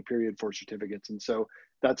validity period for certificates. And so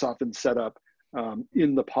that's often set up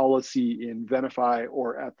in the policy in Venafi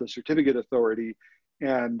or at the certificate authority.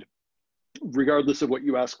 And regardless of what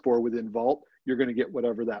you ask for within Vault, you're going to get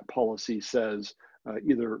whatever that policy says,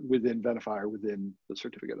 either within Venafi or within the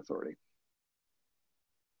certificate authority.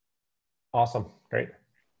 Awesome, great.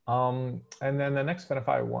 And then the next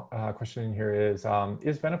Venafi question in here is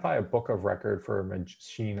Venafi a book of record for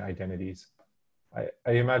machine identities?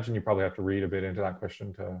 I imagine you probably have to read a bit into that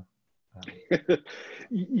question to.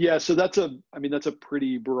 Yeah, so that's a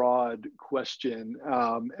pretty broad question,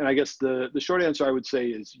 and I guess the short answer I would say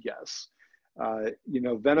is yes. You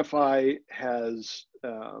know, Venafi has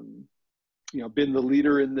been the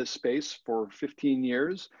leader in this space for 15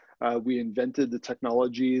 years. We invented the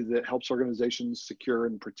technology that helps organizations secure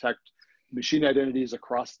and protect machine identities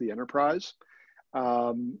across the enterprise.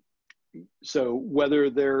 So whether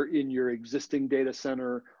they're in your existing data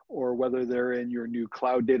center or whether they're in your new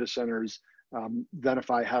cloud data centers,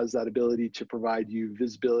 Venafi has that ability to provide you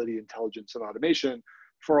visibility, intelligence, and automation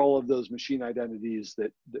for all of those machine identities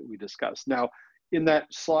that we discussed. Now, in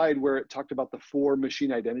that slide where it talked about the 4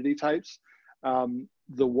 machine identity types,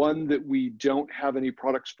 the one that we don't have any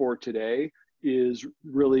products for today is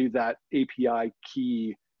really that API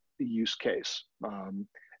key use case.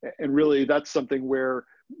 And really, that's something where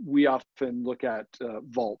we often look at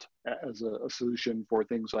Vault as a solution for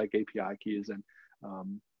things like API keys, and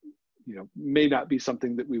may not be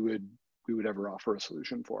something that we would ever offer a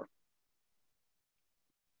solution for.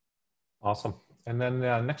 Awesome. And then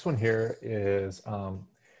the next one here is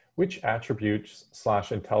which attributes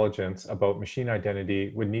 / intelligence about machine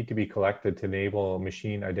identity would need to be collected to enable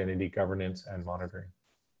machine identity governance and monitoring?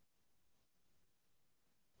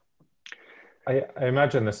 I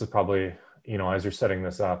imagine this is probably, as you're setting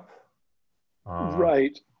this up.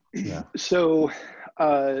 Right. Yeah. So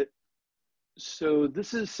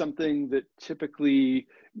this is something that typically,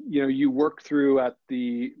 you work through at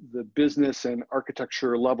the business and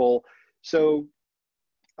architecture level. So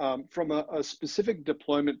from a specific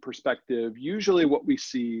deployment perspective, usually what we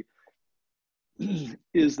see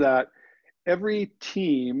is that every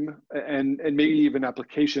team and maybe even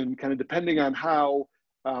application, kind of depending on how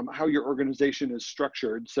your organization is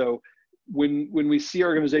structured. So when we see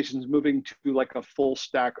organizations moving to like a full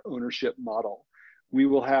stack ownership model, we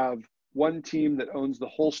will have one team that owns the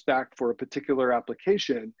whole stack for a particular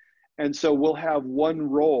application. And so we'll have one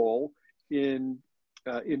role in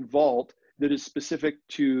Vault that is specific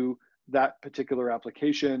to that particular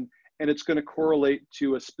application. And it's going to correlate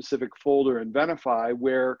to a specific folder in Venafi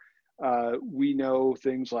where we know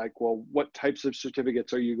things like, well, what types of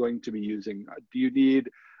certificates are you going to be using? Do you need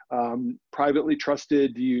privately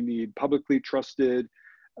trusted? Do you need publicly trusted?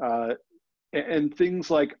 And things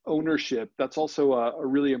like ownership. That's also a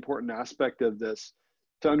really important aspect of this,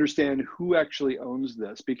 to understand who actually owns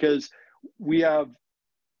this, because we have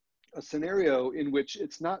a scenario in which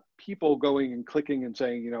it's not people going and clicking and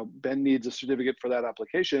saying, you know, Ben needs a certificate for that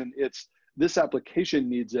application. It's this application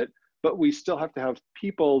needs it, but we still have to have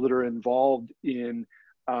people that are involved in,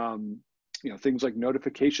 you know, things like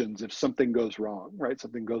notifications if something goes wrong, right?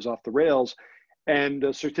 Something goes off the rails, and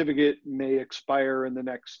a certificate may expire in the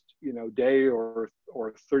next, you know, day or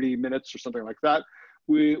 30 minutes or something like that.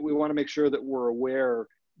 We want to make sure that we're aware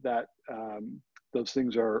that those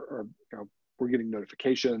things are, you know, we're getting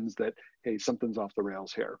notifications that, hey, something's off the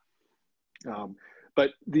rails here.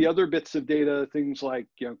 But the other bits of data, things like,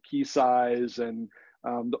 you know, key size and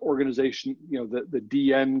the organization, you know, the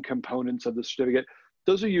DN components of the certificate,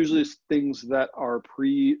 those are usually things that are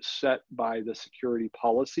preset by the security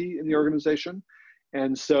policy in the organization.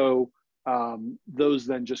 And so those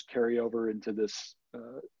then just carry over into this,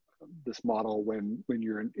 this model when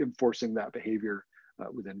you're enforcing that behavior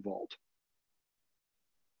within Vault.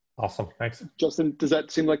 Awesome, thanks. Justin, does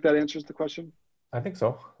that seem like that answers the question? I think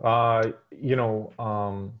so. You know,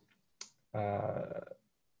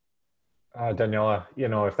 Daniela, you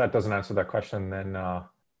know, if that doesn't answer that question, then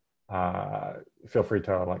feel free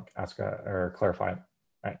to like ask or clarify it.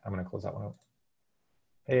 All right, I'm going to close that one out.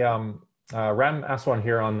 Hey, Ram asked one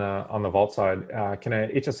here on the Vault side. Can a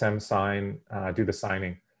HSM sign do the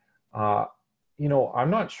signing? You know, I'm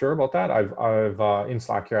not sure about that. I've in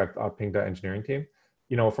Slack here, I've pinged the engineering team.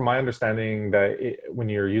 You know, from my understanding, that when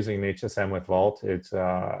you're using an HSM with Vault, it's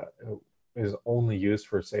is only used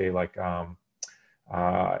for, say, like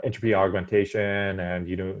entropy augmentation and,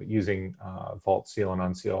 you know, using Vault seal and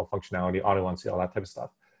unseal functionality, auto unseal, that type of stuff.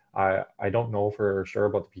 I don't know for sure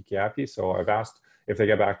about the PKI piece, so I've asked if they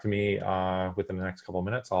get back to me within the next couple of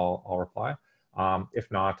minutes, I'll reply.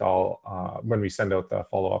 If not, I'll when we send out the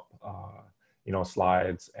follow-up, you know,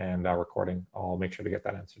 slides and recording, I'll make sure to get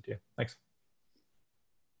that answer to you. Thanks.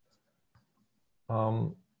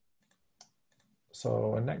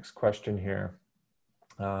 So a next question here.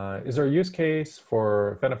 Is there a use case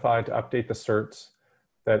for Venafi to update the certs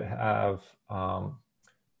that have,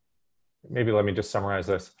 maybe let me just summarize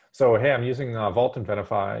this. So, hey, I'm using Vault and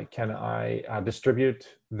Venafi. Can I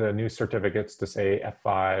distribute the new certificates to, say,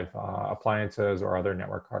 F5 appliances or other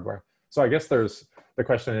network hardware? So I guess the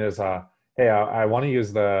question is, hey, I want to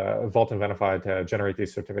use the Vault and Venafi to generate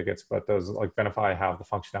these certificates, but does like Venafi have the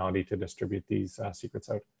functionality to distribute these secrets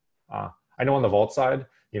out? I know on the Vault side,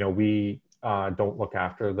 you know, we don't look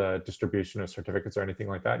after the distribution of certificates or anything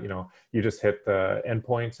like that. You know, you just hit the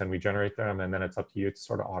endpoints and we generate them, and then it's up to you to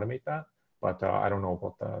sort of automate that. But I don't know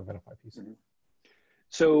about the Venafi piece. Mm-hmm.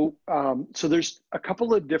 So, so there's a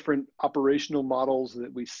couple of different operational models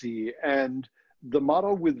that we see, and the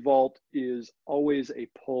model with Vault is always a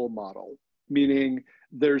pull model, meaning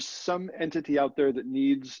there's some entity out there that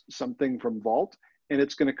needs something from Vault, and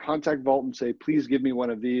it's going to contact Vault and say, please give me one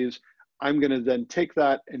of these. I'm going to then take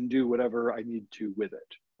that and do whatever I need to with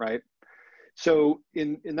it, right? So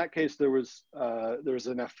in that case, there was an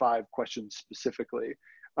F5 question specifically.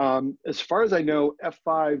 As far as I know,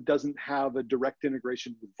 F5 doesn't have a direct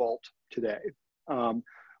integration with Vault today.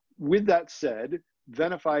 With that said,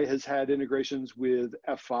 Venafi has had integrations with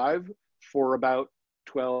F5 for about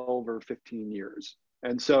 12 or 15 years.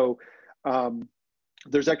 And so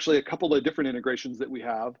there's actually a couple of different integrations that we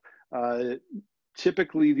have.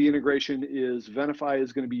 Typically, the integration is Venafi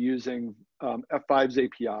is going to be using F5's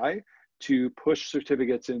API to push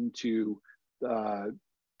certificates into the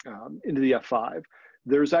F5.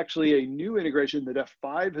 There's actually a new integration that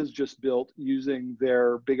F5 has just built using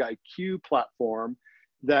their BigIQ platform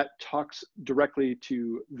that talks directly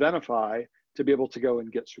to Venafi to be able to go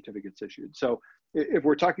and get certificates issued. So if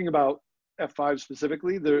we're talking about F5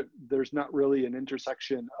 specifically, there's not really an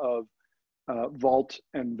intersection of Vault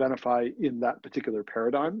and Venafi in that particular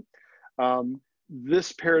paradigm.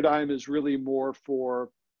 This paradigm is really more for,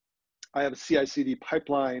 I have a CI/CD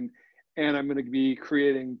pipeline and I'm going to be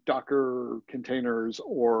creating Docker containers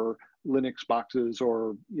or Linux boxes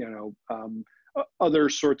or, you know, other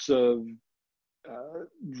sorts of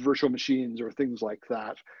virtual machines or things like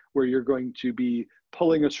that, where you're going to be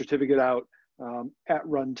pulling a certificate out at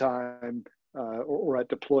runtime or at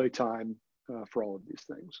deploy time for all of these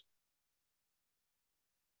things.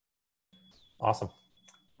 Awesome.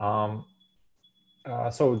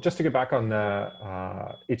 So just to get back on the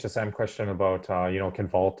HSM question about, you know, can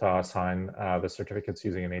Vault sign the certificates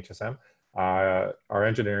using an HSM? Our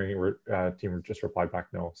engineering team just replied back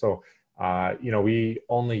no. So, you know, we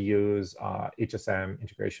only use HSM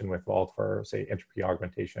integration with Vault for, say, entropy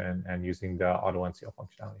augmentation and using the auto unseal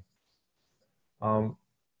functionality.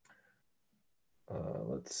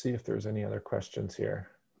 Let's see if there's any other questions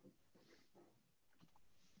here.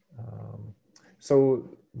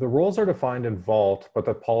 So the roles are defined in Vault, but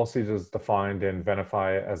the policies is defined in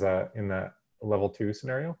Venafi as in the level 2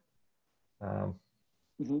 scenario.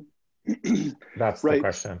 That's right. the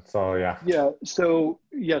question. So yeah. Yeah. So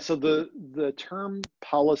the term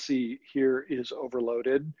policy here is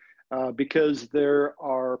overloaded because there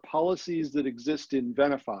are policies that exist in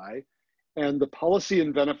Venafi, and the policy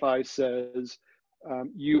in Venafi says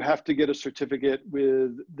you have to get a certificate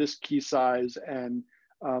with this key size and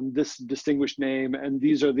this distinguished name, and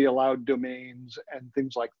these are the allowed domains and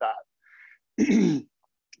things like that.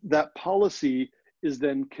 That policy is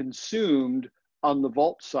then consumed on the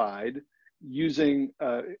Vault side using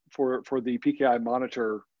for the PKI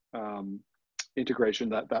monitor integration,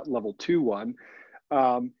 that level 2 one.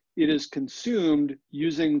 It is consumed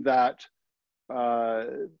using that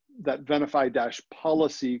that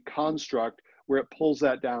Venafi-policy construct, where it pulls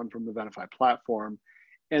that down from the Venafi platform,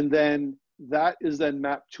 and then that is then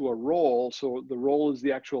mapped to a role. So the role is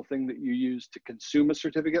the actual thing that you use to consume a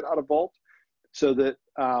certificate out of Vault, so that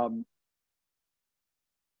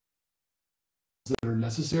that are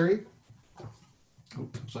necessary. Oh,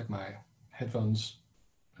 looks like my headphones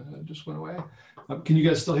just went away. Can you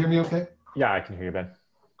guys still hear me okay? Yeah, I can hear you, Ben.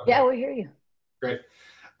 Okay. Yeah, we hear you. Great.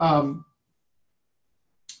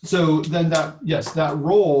 So then that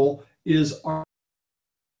role is our,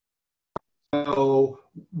 so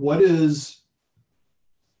what is,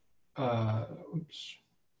 oops,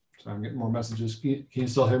 sorry, I'm getting more messages. Can you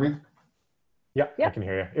still hear me? Yeah, I can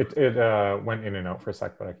hear you. It went in and out for a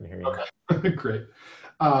sec, but I can hear you. Okay, great.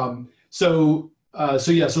 So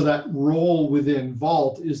that role within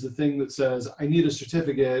Vault is the thing that says, I need a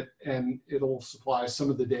certificate, and it'll supply some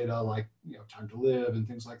of the data like, time to live and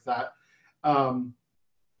things like that.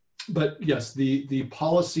 But yes, the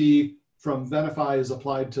policy from Venafi is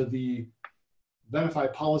applied to the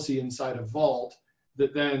Venafi policy inside of Vault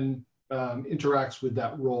that then interacts with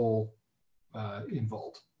that role in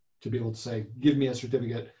Vault to be able to say, give me a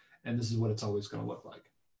certificate, and this is what it's always going to look like.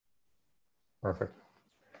 Perfect.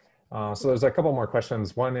 So there's a couple more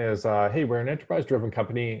questions. One is, hey, we're an enterprise-driven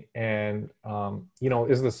company, and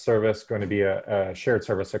is this service going to be a shared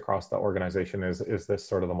service across the organization? Is this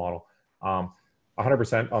sort of the model?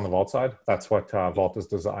 100% on the Vault side. That's what Vault is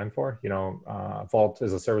designed for. Vault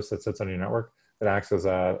is a service that sits on your network that acts as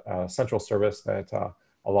a central service that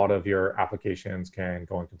a lot of your applications can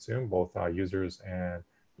go and consume, both users and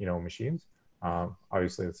machines.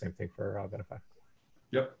 Obviously, the same thing for Venafi.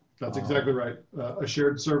 Yep. That's exactly right. A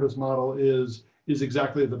shared service model is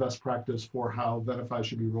exactly the best practice for how Venafi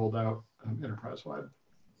should be rolled out enterprise-wide.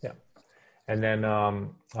 Yeah. And then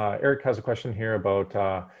Eric has a question here about,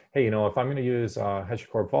 hey, if I'm going to use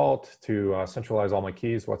HashiCorp Vault to centralize all my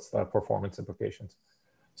keys, what's the performance implications?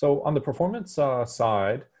 So on the performance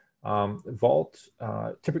side, Vault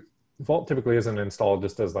typically isn't installed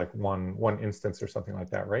just as like one instance or something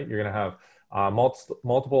like that, right? You're going to have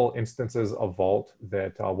multiple instances of Vault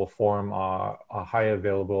that will form a highly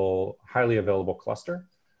available cluster.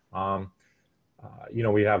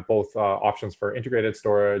 We have both options for integrated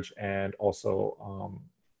storage and also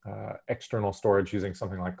external storage using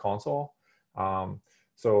something like Console.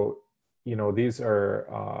 These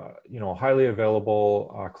are highly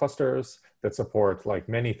available clusters that support like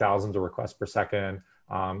many thousands of requests per second.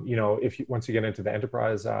 Once you get into the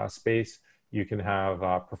enterprise space, you can have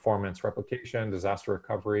performance replication, disaster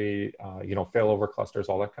recovery, failover clusters,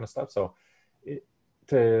 all that kind of stuff. So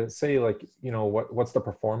to say like, what's the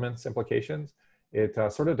performance implications? It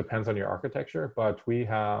sort of depends on your architecture, but we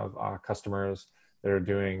have customers that are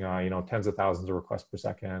doing, tens of thousands of requests per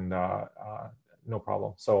second, no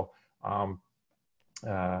problem. So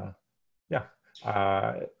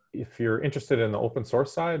if you're interested in the open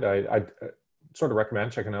source side, I sort of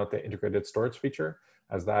recommend checking out the integrated storage feature,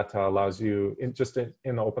 as that allows you in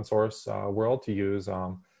the open source world to use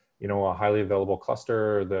a highly available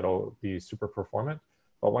cluster that'll be super performant.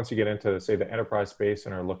 But once you get into, say, the enterprise space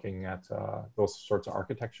and are looking at those sorts of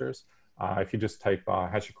architectures, if you just type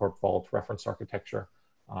HashiCorp Vault reference architecture,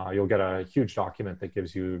 you'll get a huge document that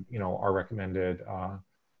gives you our recommended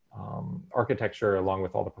architecture along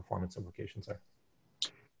with all the performance implications there.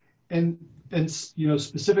 And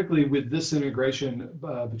specifically with this integration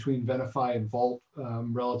between Venafi and Vault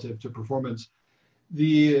relative to performance,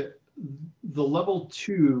 the level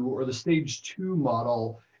 2 or the stage 2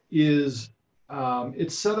 model is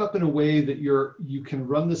it's set up in a way that you can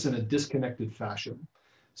run this in a disconnected fashion.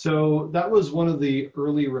 So that was one of the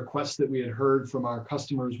early requests that we had heard from our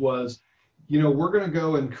customers was, we're going to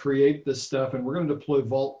go and create this stuff and we're going to deploy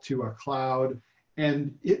Vault to a cloud,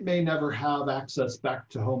 and it may never have access back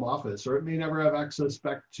to home office, or it may never have access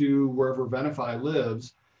back to wherever Venafi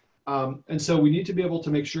lives. And so we need to be able to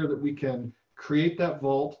make sure that we can create that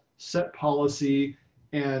vault, set policy,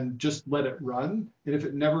 and just let it run. And if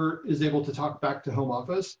it never is able to talk back to home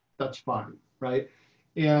office, that's fine, right?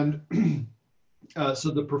 And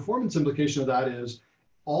so the performance implication of that is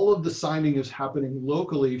all of the signing is happening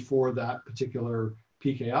locally for that particular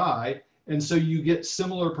PKI. And so you get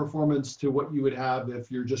similar performance to what you would have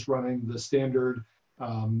if you're just running the standard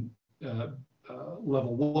level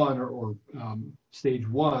 1 or stage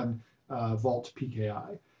 1 Vault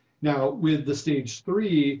PKI. Now with the stage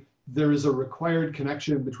 3, there is a required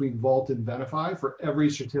connection between Vault and Venafi for every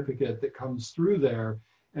certificate that comes through there.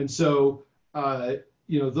 And so,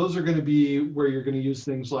 those are going to be where you're going to use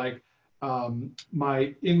things like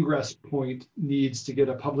my ingress point needs to get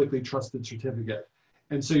a publicly trusted certificate.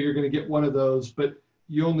 And so you're going to get one of those, but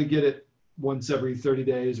you only get it once every 30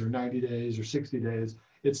 days or 90 days or 60 days.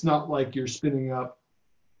 It's not like you're spinning up,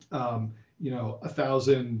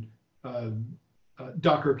 1,000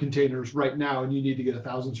 Docker containers right now, and you need to get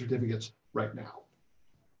 1,000 certificates right now.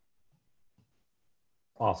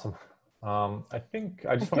 Awesome. I think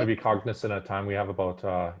I just want to be cognizant of time. We have about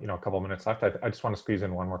a couple of minutes left. I just want to squeeze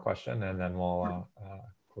in one more question, and then we'll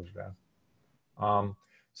close it down.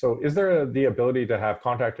 So is there the ability to have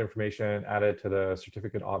contact information added to the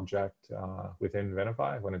certificate object within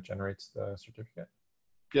Venafi when it generates the certificate?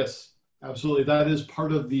 Yes, absolutely. That is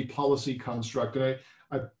part of the policy construct. And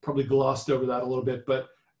I probably glossed over that a little bit, but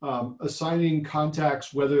assigning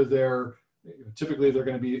contacts, whether typically they're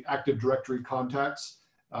going to be Active Directory contacts,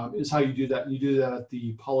 is how you do that. You do that at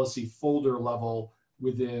the policy folder level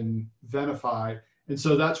within Venafi. And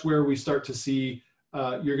so that's where we start to see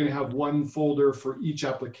you're going to have one folder for each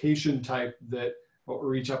application type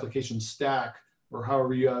or each application stack, or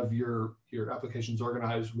however you have your applications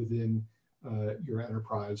organized within your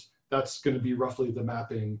enterprise. That's going to be roughly the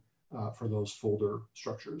mapping for those folder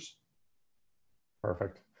structures.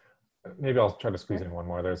 Perfect. Maybe I'll try to squeeze in one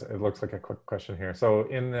more. It looks like a quick question here. So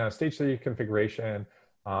in the stage 3 configuration,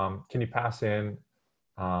 can you pass in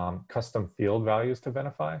custom field values to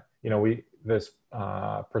Venafi? This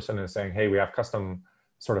person is saying, hey, we have custom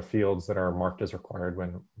sort of fields that are marked as required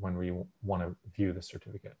when we want to view the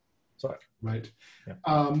certificate. So, right.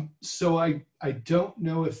 Yeah. So I don't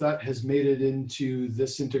know if that has made it into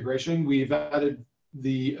this integration. We've added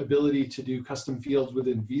the ability to do custom fields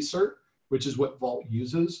within vCert, which is what Vault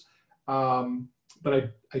uses.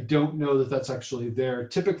 But I don't know that that's actually there.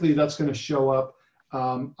 Typically, that's going to show up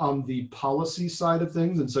on the policy side of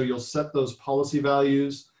things. And so you'll set those policy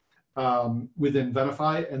values within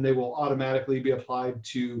Venafi, and they will automatically be applied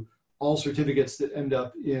to all certificates that end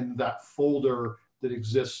up in that folder that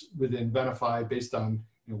exists within Venafi based on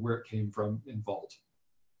where it came from in Vault.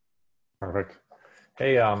 Perfect.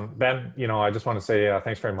 Hey, Ben, I just want to say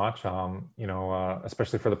thanks very much,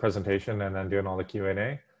 especially for the presentation and then doing all the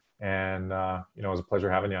Q&A. And, it was a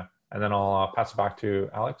pleasure having you. And then I'll pass it back to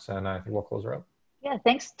Alex, and I think we'll close her up. Yeah,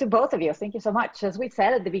 thanks to both of you. Thank you so much. As we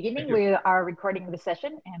said at the beginning, we are recording the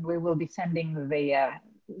session, and we will be sending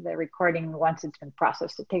the recording once it's been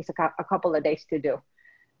processed. It takes a couple of days to do.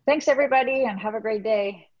 Thanks, everybody, and have a great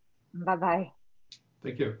day. Bye-bye.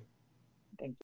 Thank you.